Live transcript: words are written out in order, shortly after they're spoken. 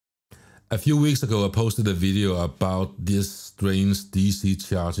A few weeks ago, I posted a video about this strange DC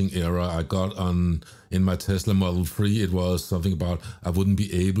charging error I got in my Tesla Model 3. It was something about I wouldn't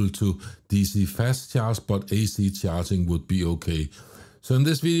be able to DC fast charge, but AC charging would be okay. So in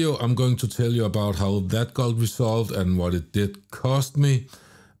this video, I'm going to tell you about how that got resolved and what it did cost me.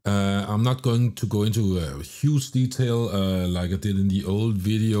 I'm not going to go into huge detail like I did in the old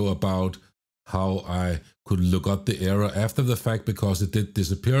video about how I could look up the error after the fact, because it did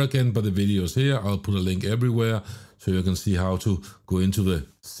disappear again, but the video is here. I'll put a link everywhere so you can see how to go into the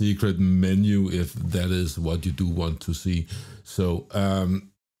secret menu if that is what you do want to see. So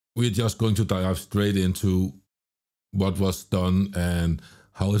we're just going to dive straight into what was done and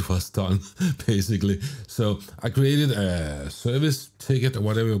how it was done, basically. So I created a service ticket or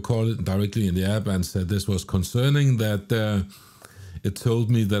whatever you call it directly in the app and said this was concerning, that it told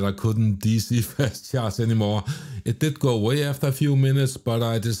me that I couldn't DC fast charge anymore. It did go away after a few minutes, but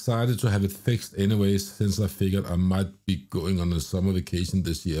I decided to have it fixed anyways, since I figured I might be going on a summer vacation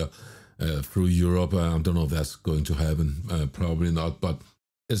this year through Europe. I don't know if that's going to happen, probably not, but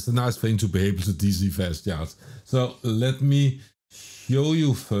it's a nice thing to be able to DC fast charge. So let me show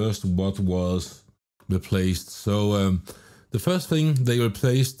you first what was replaced. So the first thing, they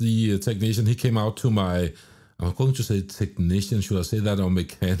replaced the technician. He came out to my, I'm going to say technician, should I say that, or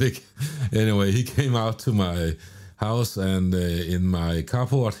mechanic? Anyway, he came out to my house, and in my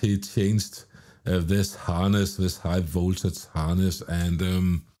carport he changed this harness, this high voltage harness,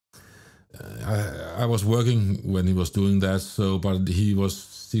 and I was working when he was doing that, so, but he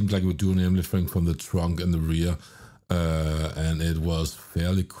seemed like he was doing everything from the trunk and the rear, and it was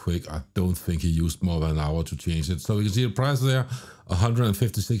fairly quick. I don't think he used more than an hour to change it. So you can see the price there,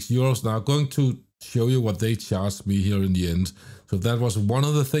 156 euros. Now I'm going to show you what they charged me here in the end. So that was one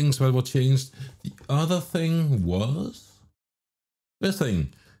of the things that were changed. The other thing was this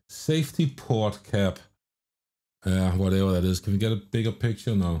thing, safety port cap, whatever that is. Can we get a bigger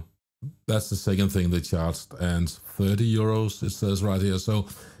picture? No, that's the second thing they charged, and 30 euros it says right here. So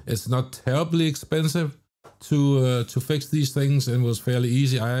it's not terribly expensive to fix these things, and it was fairly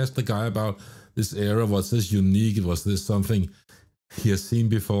easy. I asked the guy about this error. Was this unique? Was this something he has seen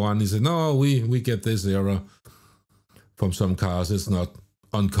before? And he said, no, we get this error from some cars. It's not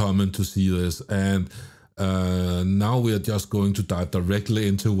uncommon to see this. And now we are just going to dive directly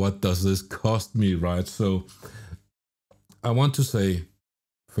into what does this cost me, right? So I want to say,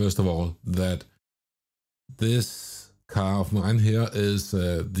 first of all, that this car of mine here is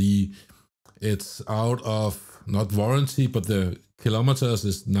it's out of, not warranty, but the kilometers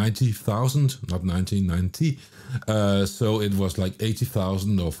is 90,000, not 1990. So it was like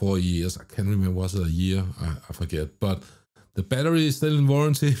 80,000 or 4 years. I can't remember, was it a year? I forget. But the battery is still in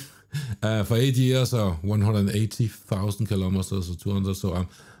warranty for 8 years or 180,000 kilometers or 200. So I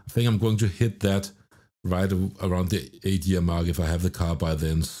think I'm going to hit that right around the 8-year mark if I have the car by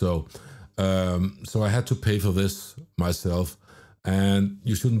then. So I had to pay for this myself. And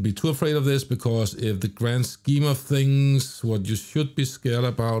you shouldn't be too afraid of this, because if the grand scheme of things, what you should be scared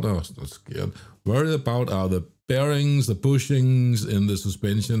about, or not scared, worried about, are the bearings, the bushings in the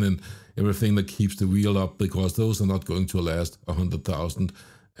suspension and everything that keeps the wheel up, because those are not going to last 100,000.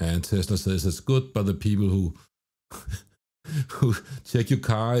 And Tesla says it's good, but the people who who check your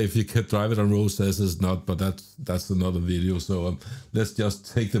car if you can drive it on road says it's not, but that's another video. So let's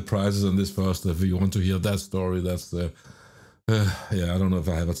just take the prices on this first. If you want to hear that story, that's yeah, I don't know if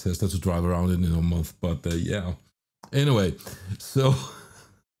I have a Tesla to drive around in a month, but yeah. Anyway, so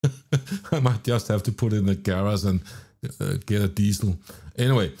I might just have to put it in the garage and get a diesel.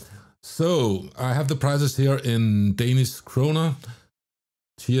 Anyway, so I have the prices here in Danish kroner.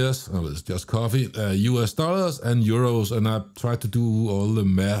 Cheers. Oh, it's just coffee. US dollars and euros, and I tried to do all the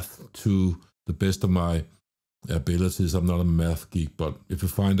math to the best of my abilities. I'm not a math geek, but if you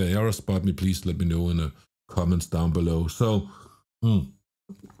find an error, spot me, please let me know in the comments down below. So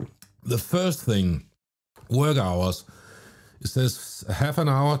the first thing, work hours, it says half an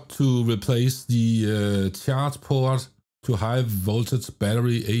hour to replace the charge port to high voltage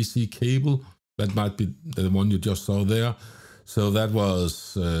battery AC cable. That might be the one you just saw there. So that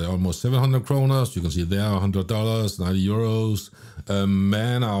was almost 700 kroners. You can see there, $100, 90 euros.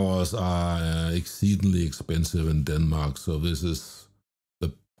 Man hours are exceedingly expensive in Denmark. So this is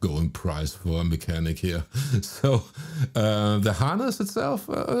going price for a mechanic here. So the harness itself,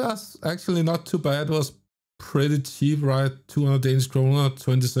 that's actually not too bad. It was pretty cheap, right? 200 Danish kroner,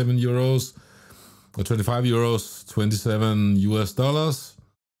 27 euros, or 25 euros, 27 US dollars.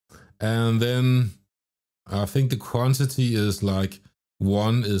 And then I think the quantity is like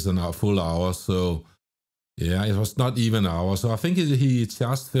 1 is a full hour. So Yeah, it was not even hours. So I think he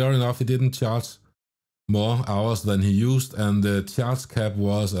charged fair enough. He didn't charge more hours than he used. And the charge cap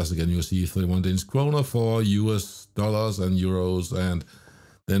was, as again, you see, 31 Danish kroner for US dollars and euros. And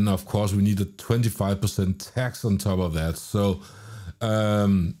then, of course, we needed 25% tax on top of that. So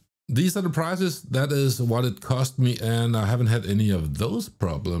these are the prices. That is what it cost me. And I haven't had any of those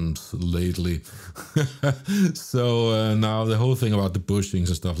problems lately. So now the whole thing about the bushings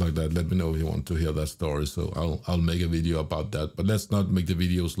and stuff like that, let me know if you want to hear that story. So I'll make a video about that. But let's not make the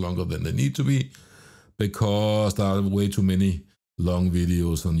videos longer than they need to be, because there are way too many long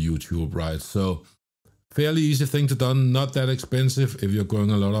videos on YouTube, right? So fairly easy thing to done, not that expensive if you're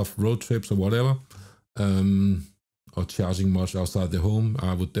going a lot of road trips or whatever, or charging much outside the home.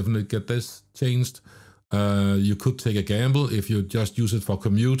 I would definitely get this changed. You could take a gamble if you just use it for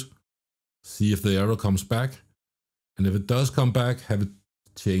commute, see if the error comes back, and if it does come back, have it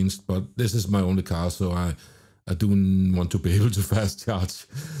changed. But this is my only car, so I do want to be able to fast charge.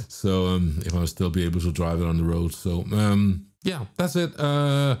 So if I'll still be able to drive it on the road. So yeah, that's it.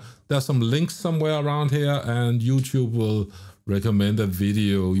 There's some links somewhere around here, and YouTube will recommend a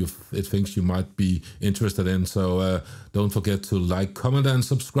video it thinks you might be interested in. So don't forget to like, comment, and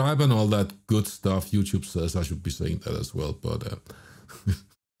subscribe, and all that good stuff. YouTube says I should be saying that as well, but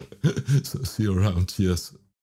so see you around. Cheers.